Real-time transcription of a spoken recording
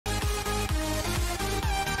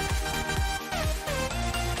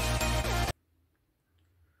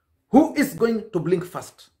Who is going to blink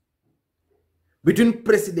first between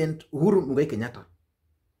President Uhuru Kenyatta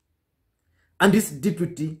and his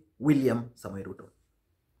deputy William Samoei Ruto?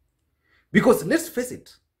 Because let's face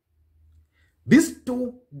it, these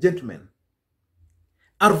two gentlemen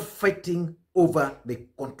are fighting over the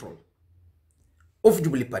control of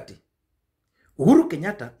Jubilee Party. Uhuru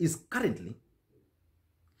Kenyatta is currently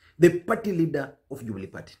the party leader of Jubilee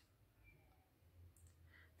Party.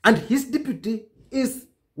 And his deputy is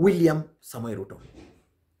William Samoei Ruto.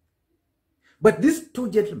 But these two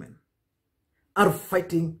gentlemen are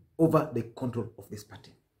fighting over the control of this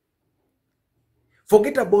party.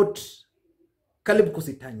 Forget about Caleb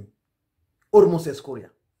Kositany or Moses Kuria.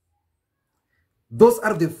 Those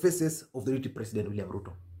are the faces of the deputy president William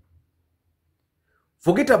Ruto.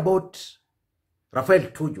 Forget about Raphael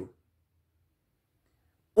Tuju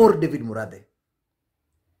or David Murade.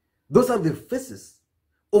 Those are the faces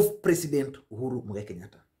of President Uhuru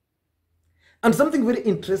Kenyatta. And something very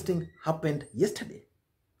interesting happened yesterday.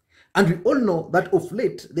 And we all know that of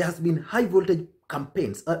late, there has been high voltage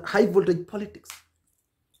campaigns, high voltage politics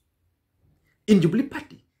in Jubilee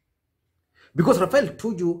Party. Because Raphael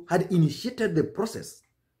Tuju had initiated the process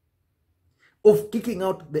of kicking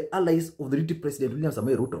out the allies of the deputy president William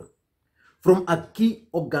Samoei Ruto from a key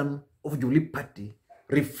organ of Jubilee Party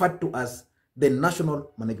referred to as the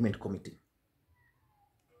National Management Committee.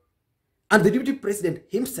 And the deputy president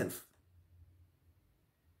himself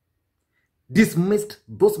dismissed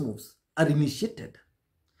those moves and initiated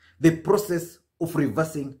the process of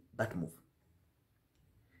reversing that move.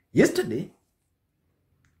 Yesterday,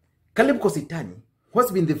 Caleb Kositany, who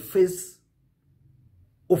has been the face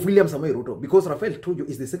of William Samoei Ruto, because Raphael Tuju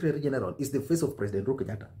is the Secretary General, is the face of President Uhuru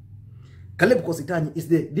Kenyatta. Caleb Kositany is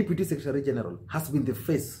the Deputy Secretary General, has been the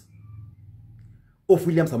face of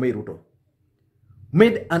William Samoei Ruto,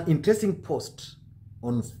 made an interesting post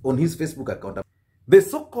on his Facebook account. The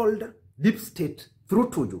so-called deep state through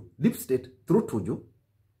Tuju,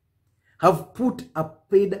 have put a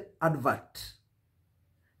paid advert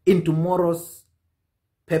in tomorrow's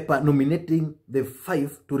paper nominating the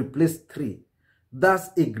 5 to replace 3,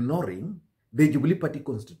 thus ignoring the Jubilee Party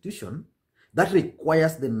constitution that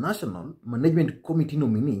requires the National Management Committee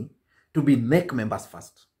nominee to be NEC members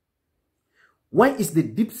first. Why is the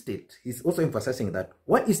deep state, he's also emphasizing that,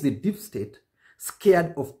 why is the deep state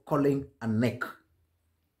scared of calling a NEC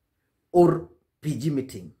or PG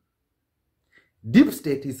meeting? Deep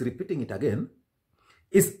state, is repeating it again,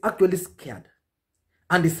 is actually scared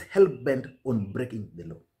and is hell-bent on breaking the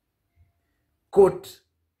law. Quote,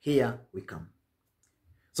 here we come.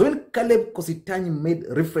 So when Caleb Kositany made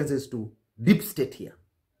references to deep state here,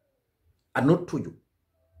 and not Tuju,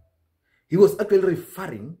 he was actually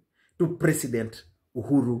referring to President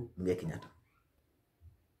Uhuru Kenyatta.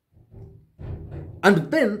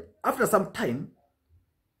 And then, after some time,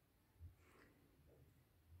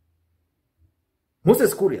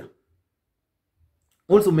 Moses Kuria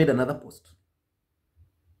also made another post.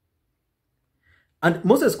 And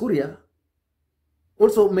Moses Kuria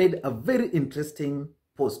also made a very interesting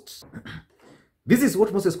post. This is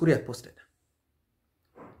what Moses Kuria posted.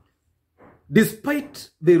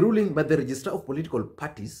 Despite the ruling by the Register of Political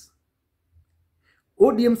Parties,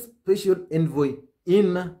 ODM Special Envoy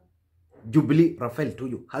in Jubilee, Raphael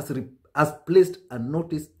Tuju, has placed a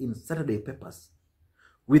notice in Saturday papers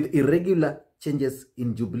with irregular changes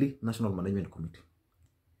in Jubilee National Management Committee.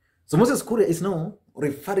 So Moses Kuria is now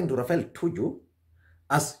referring to Raphael Tuju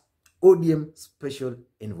as ODM Special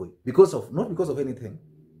Envoy, not because of anything,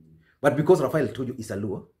 but because Raphael Tuju is a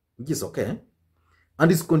Luo, which is okay.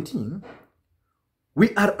 And is continuing,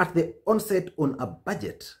 we are at the onset on a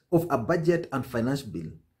budget and finance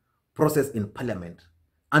bill process in Parliament,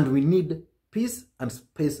 and we need peace and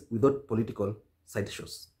space without political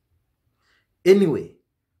sideshows. Anyway,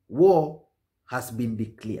 war has been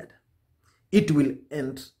declared. It will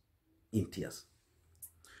end in tears.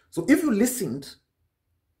 So if you listened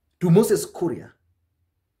to Moses Kuria,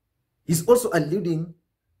 he's also alluding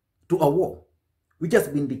to a war which has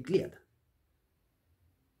been declared.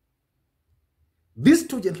 These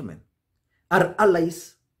two gentlemen are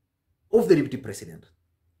allies of the deputy president.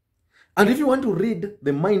 And if you want to read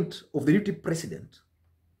the mind of the deputy president,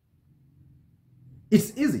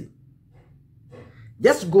 it's easy.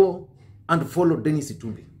 Just go and follow Dennis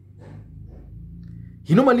Itumbi.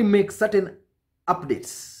 He normally makes certain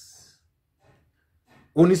updates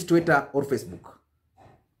on his Twitter or Facebook.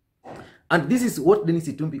 And this is what Dennis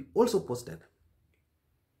Itumbi also posted.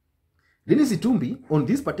 Dennis Itumbi, on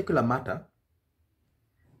this particular matter,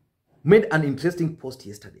 made an interesting post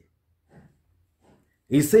yesterday.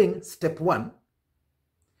 He's saying, step 1,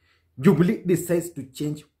 Jubilee decides to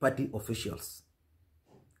change party officials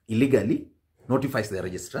illegally, notifies the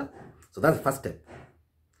registrar. So that's the first step.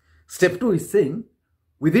 Step 2 is saying,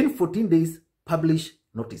 within 14 days, publish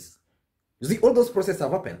notice. You see, all those processes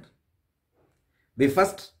have happened. They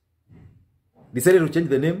first decided to change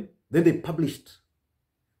the name, then they published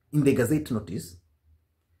in the Gazette notice.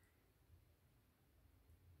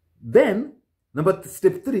 Then,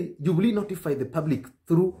 step 3, Jubilee notify the public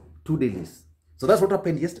through 2 dailies. So that's what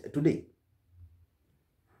happened today.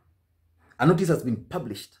 A notice has been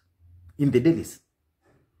published in the dailies.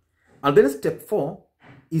 And then step 4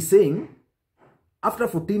 is saying, after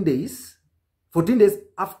 14 days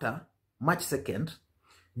after March 2nd,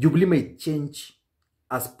 Jubilee may change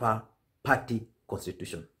as per party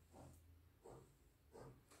constitution.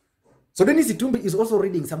 So Dennis Itumbi is also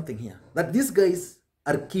reading something here, that these guys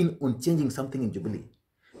are keen on changing something in Jubilee.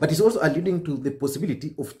 But he's also alluding to the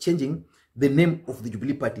possibility of changing the name of the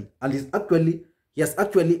Jubilee Party. And he has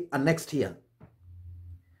actually annexed here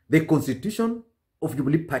the constitution of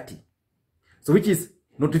Jubilee Party. So which is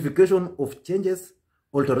notification of changes,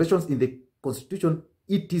 alterations in the constitution,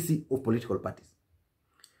 etc. of political parties.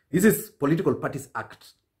 This is Political Parties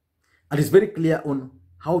Act. And it's very clear on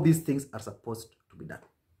how these things are supposed to be done.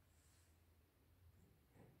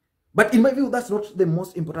 But in my view, that's not the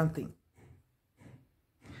most important thing.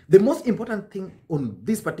 The most important thing on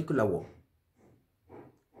this particular war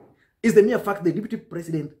is the mere fact the deputy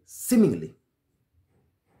president seemingly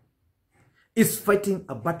is fighting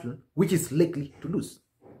a battle which is likely to lose.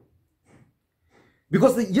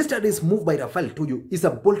 Because yesterday's move by Raphael Tuju is a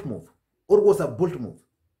bold move, or was a bold move.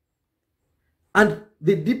 And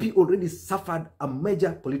the DP already suffered a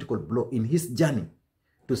major political blow in his journey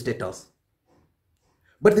to State House.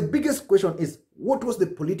 But the biggest question is, what was the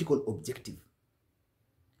political objective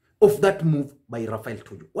of that move by Raphael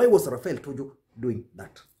Tuju? Why was Raphael Tuju doing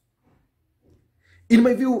that? In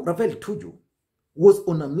my view, Raphael Tuju was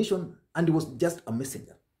on a mission and he was just a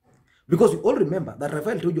messenger. Because you all remember that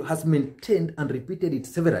Raphael Tuju has maintained and repeated it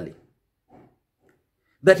severally,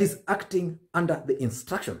 that is acting under the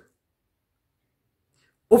instruction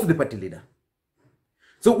of the party leader.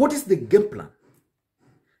 So what is the game plan?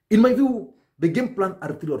 In my view, the game plan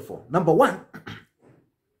are 3 or 4. Number 1,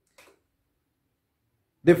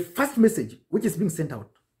 the first message which is being sent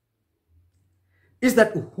out is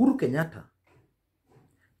that Uhuru Kenyatta,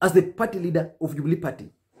 as the party leader of Jubilee Party,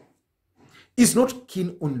 is not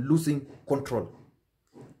keen on losing control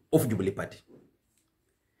of Jubilee Party.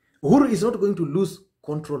 Uhuru is not going to lose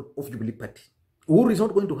control of Jubilee Party. Uhuru is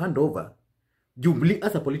not going to hand over Jubilee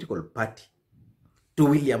as a political party to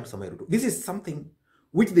William Samoei Ruto. This is something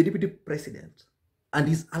which the deputy president and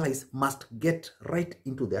his allies must get right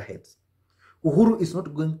into their heads. Uhuru is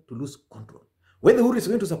not going to lose control. Whether Uhuru is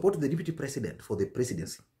going to support the deputy president for the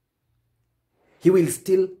presidency, he will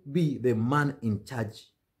still be the man in charge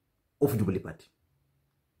of Jubilee Party.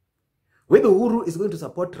 Whether Uhuru is going to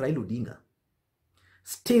support Raila Odinga,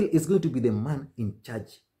 still is going to be the man in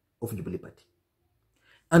charge of Jubilee Party.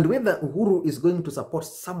 And whether Uhuru is going to support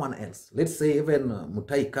someone else, let's say even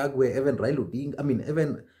Mutahi Kagwe, even Raila Odinga,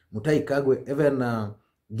 even Mutahi Kagwe, even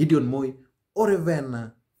Gideon Moi, or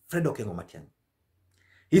even Fred Okengo Matiang'i,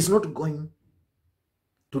 he's not going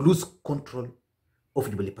to lose control of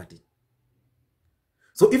Jubilee Party.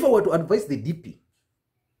 So if I were to advise the DP,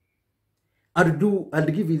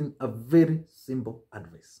 I'd give him a very simple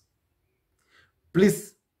advice.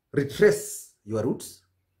 Please retrace your roots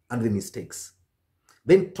and the mistakes.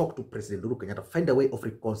 Then talk to President Uhuru Kenyatta. Find a way of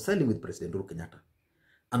reconciling with President Uhuru Kenyatta.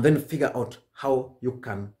 And then figure out how you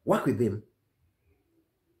can work with him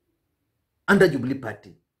under Jubilee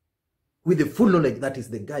Party with the full knowledge that is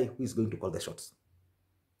the guy who is going to call the shots.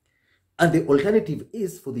 And the alternative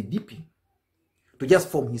is for the DP to just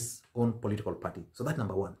form his own political party. So that's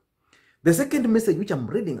number 1. The second message which I'm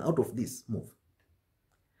reading out of this move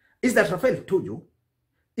is that Raphael Tuju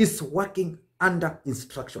is working under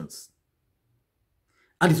instructions.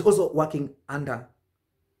 And is also working under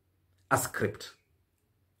a script.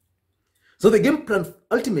 So the game plan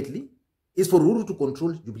ultimately is for Uhuru to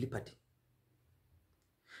control Jubilee Party.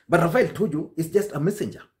 But Raphael Tuju is just a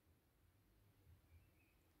messenger.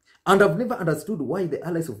 And I've never understood why the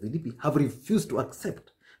allies of the DP have refused to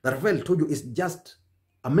accept that Raphael Tuju is just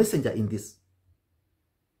a messenger in this.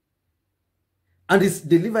 And is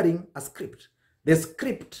delivering a script. The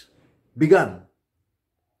script began.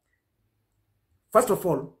 First of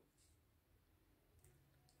all,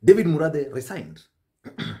 David Murade resigned.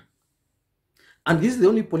 And this is the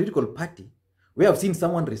only political party where I've seen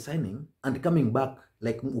someone resigning and coming back,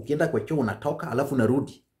 like ukienda kwa choo unatoka alafu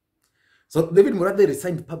narudi. So David Murathe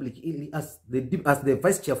resigned publicly as the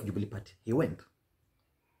vice chair of Jubilee Party. He went.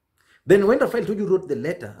 Then when Raphael Tuju wrote the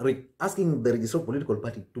letter asking the registered political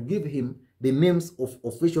party to give him the names of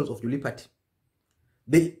officials of Jubilee Party,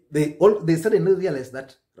 they suddenly realized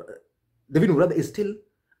that David Murathe is still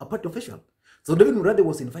a party official. So David Murathe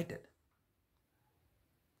was invited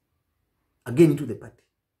again into the party.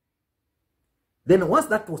 Then once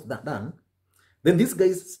that was done, then these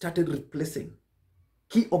guys started replacing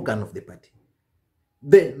key organ of the party.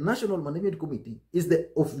 The National Management Committee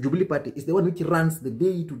of Jubilee Party is the one which runs the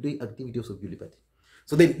day-to-day activities of Jubilee Party.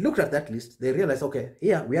 So they looked at that list, they realized, okay,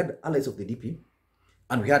 here we had allies of the DP,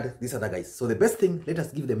 and we had these other guys. So the best thing, let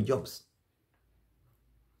us give them jobs.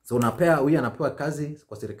 So huyu anapewa kazi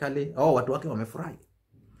kwa serikali, watu wake wamefurahi.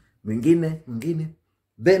 Mwingine,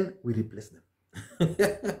 then we replace them.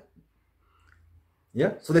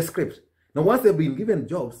 Yeah, so the script. Now once they've been given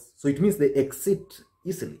jobs, so it means they exit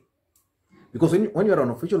easily. Because when you are an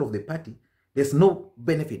official of the party, there's no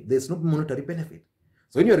benefit, there's no monetary benefit.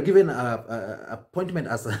 So when you are given an appointment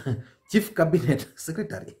as a chief cabinet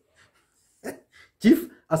secretary, chief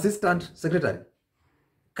assistant secretary,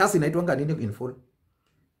 kasi inaitwanga nini in full,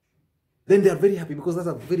 then they are very happy because that's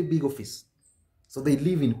a very big office. So they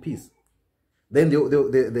live in peace. Then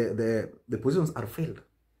the positions are filled.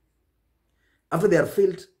 After they are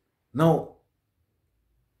filled, now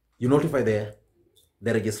you notify the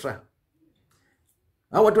registrar.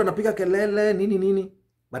 Watu wanapiga kelele nini,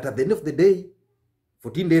 but at the end of the day,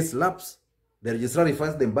 14 days lapse, the registrar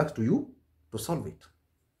refers them back to you to solve it.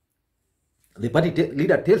 The party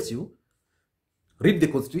leader tells you, read the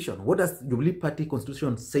constitution. What does Jubilee Party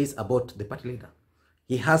constitution says about the party leader?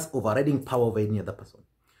 He has overriding power over any other person.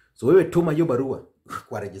 So wewe tuma hiyo barua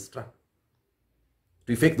kwa registrar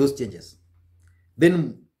to effect those changes.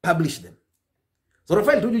 Then publish them. So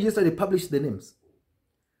Raphael Tuju yesterday published the names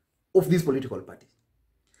of these political parties.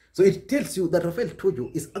 So it tells you that Raphael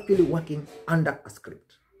Tuju is actually working under a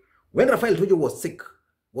script. When Raphael Tuju was sick,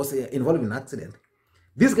 was involved in an accident,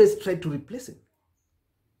 these guys tried to replace him.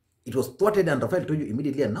 It was thwarted, and Raphael Tuju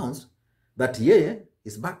immediately announced that Yeye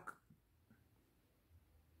is back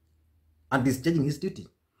and discharging his duty.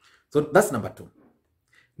 So that's number 2.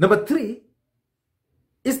 Number 3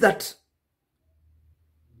 is that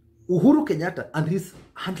Uhuru Kenyatta and his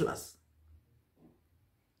handlers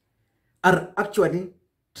are actually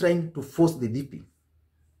trying to force the DP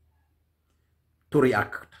to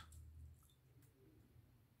react.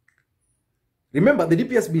 Remember, the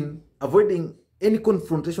DP has been avoiding any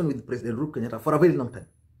confrontation with President Uhuru Kenyatta for a very long time.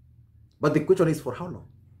 But the question is, for how long?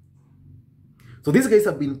 So these guys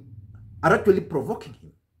are actually provoking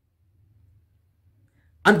him.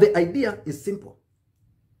 And the idea is simple.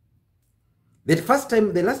 The last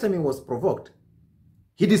time he was provoked,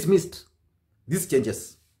 he dismissed these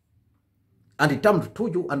changes. And he termed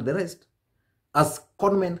Tuju and the rest as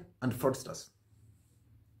conmen and fraudsters.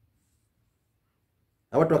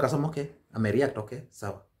 Watu wakasema, okay, amereact, okay,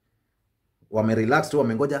 sawa. Wamerelax tu,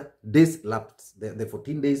 wamengoja, days lapsed, the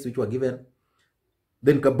 14 days which were given.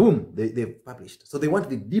 Then kaboom, they published. So they want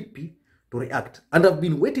the DP to react. And I've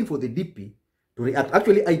been waiting for the DP to react.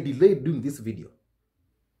 Actually, I delayed doing this video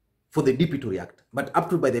for the DP to react. But up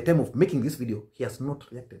to by the time of making this video, he has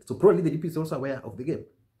not reacted. So probably the DP is also aware of the game.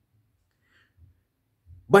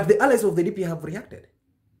 But the allies of the DP have reacted.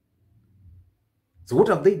 So what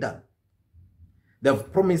have they done? They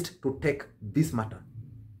have promised to take this matter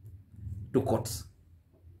to courts.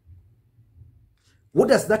 What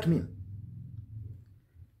does that mean?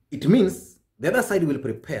 It means the other side will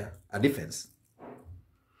prepare a defense.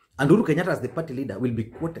 And Uhuru Kenyatta, as the party leader, will be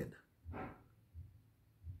quoted.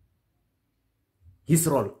 His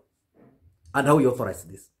role and how he authorized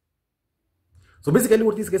this. So basically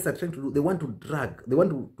what these guys are trying to do, they want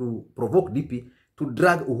to provoke DP to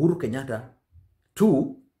drag Uhuru Kenyatta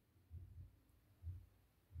to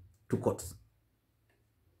courts.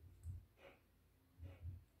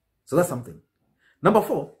 So that's something. Number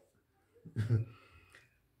 4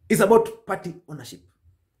 is about party ownership.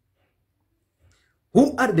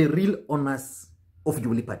 Who are the real owners of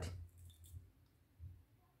Jubilee Party?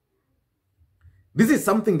 This is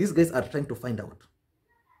something these guys are trying to find out.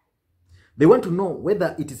 They want to know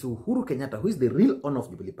whether it is Uhuru Kenyatta who is the real owner of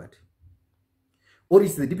Jubilee Party, or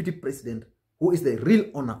is the deputy president who is the real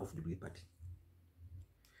owner of Jubilee Party.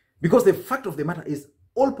 Because the fact of the matter is,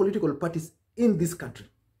 all political parties in this country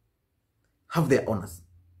have their owners.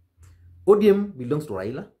 ODM belongs to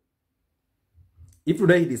Raila. If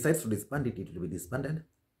today he decides to disband it, it will be disbanded.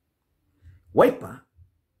 Wiper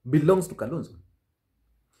belongs to Kalonzo.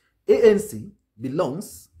 ANC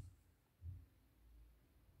belongs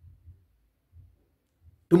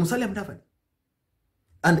to Musalia Mudavadi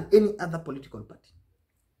and any other political party.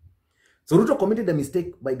 So Ruto committed a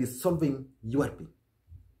mistake by dissolving URP.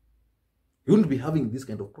 He wouldn't be having this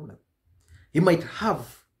kind of problem. He might have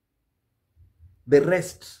the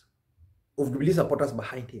rest of Jubilee supporters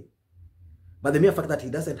behind him, but the mere fact that he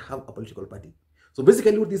doesn't have a political party. So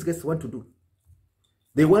basically what these guys want to do,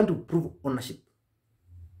 they want to prove ownership.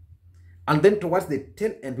 And then towards the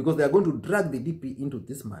tail end, because they are going to drag the DP into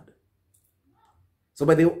this mud. So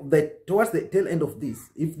by towards the tail end of this,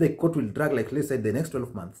 if the court will drag, like let's say the next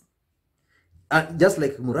 12 months, just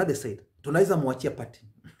like Murade said, tunaweza muachia party.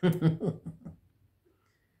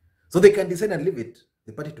 So they can decide and leave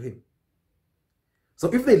the party to him.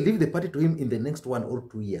 So if they leave the party to him in the next 1 or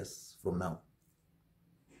 2 years from now,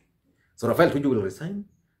 so Raphael Tuju will resign,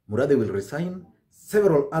 Murade will resign,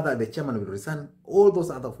 several other, the chairman will resign, all those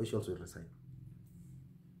other officials will resign.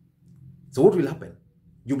 So what will happen?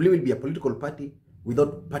 Jubilee will be a political party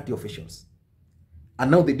without party officials.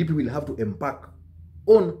 And now the DP will have to embark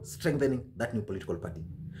on strengthening that new political party.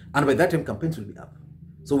 And by that time, campaigns will be up.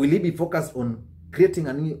 So will he be focused on creating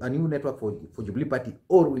a new network for Jubilee Party,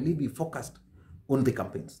 or will he be focused on the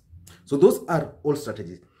campaigns? So those are all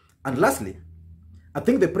strategies. And lastly, I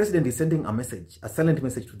think the president is sending a message, a silent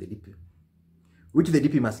message to the DP, which the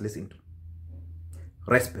DP must listen to.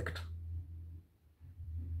 Respect.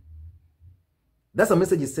 That's a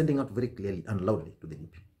message he's sending out very clearly and loudly to the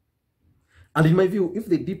DP. And in my view, if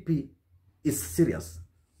the DP is serious,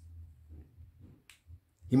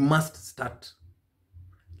 he must start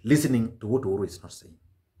listening to what Uhuru is not saying,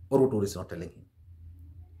 or what Uhuru is not telling him.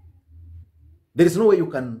 There is no way you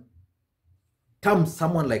can term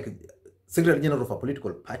someone like Secretary General of a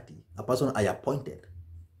political party, a person I appointed,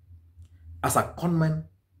 as a conman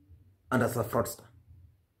and as a fraudster.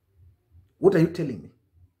 What are you telling me?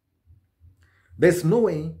 There's no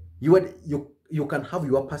way you can have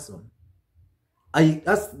your person. I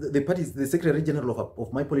asked the Secretary General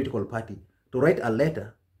of my political party to write a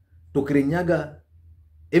letter to Kirinyaga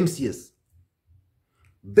MCS.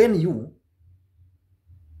 Then you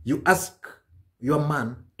ask your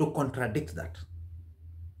man to contradict that.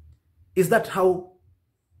 Is that how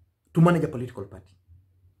to manage a political party?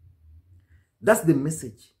 That's the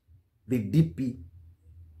message the DP,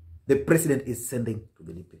 the president, is sending to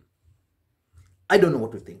the DP. I don't know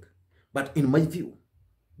what to think, but in my view,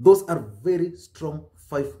 those are very strong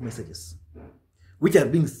 5 messages which are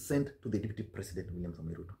being sent to the Deputy President William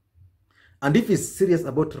Samoei Ruto. And if he's serious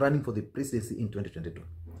about running for the presidency in 2022,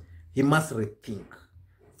 he must rethink,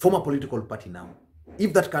 form a political party now.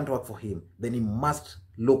 If that can't work for him, then he must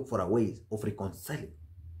look for a way of reconciling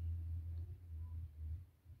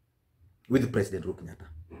with President Uhuru Kenyatta.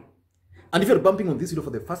 And if you're bumping on this video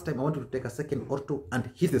for the first time, I want you to take a second or two and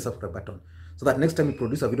hit the subscribe button so that next time we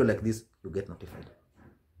produce a video like this, you get notified.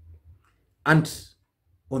 And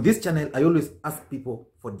on this channel, I always ask people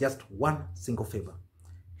for just one single favor.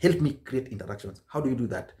 Help me create interactions. How do you do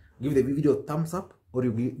that? Give the video a thumbs up, or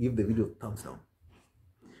you give the video a thumbs down.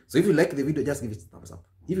 So if you like the video, just give it a thumbs up.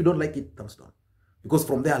 If you don't like it, thumbs down. Because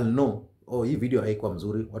from there I'll know, oh, hii video haikuwa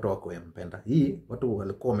mzuri, watu wako wamependa. Hii watu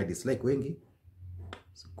walikuwa wamedislike wengi,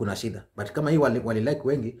 kuna shida. But kama hii walilike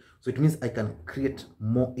wengi, so it means I can create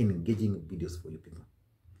more engaging videos for you people.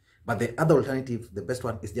 But the other alternative, the best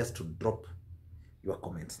one, is just to drop your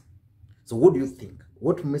comments. So what do you think?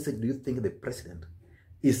 What message do you think the president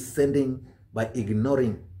is sending by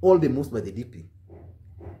ignoring all the moves by the DP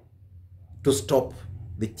to stop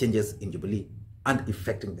the changes in Jubilee and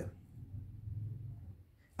effecting them?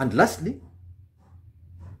 And lastly,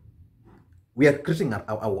 we are creating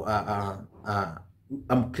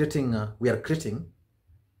we are creating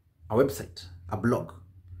a website, a blog,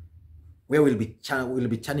 where we'll be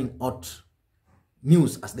churning out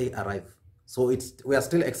news as they arrive. So we are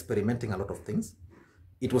still experimenting a lot of things.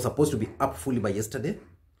 It was supposed to be up fully by yesterday,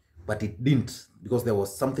 but it didn't, because there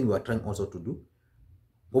was something we were trying also to do.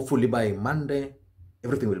 Hopefully by Monday,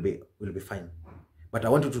 everything will be fine. But I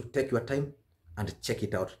want you to take your time and check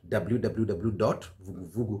it out,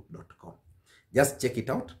 www.vuguvugu.com. Just check it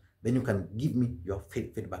out, then you can give me your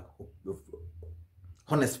feedback, your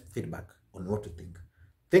honest feedback on what you think.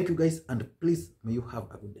 Thank you guys, and please, may you have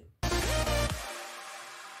a good day.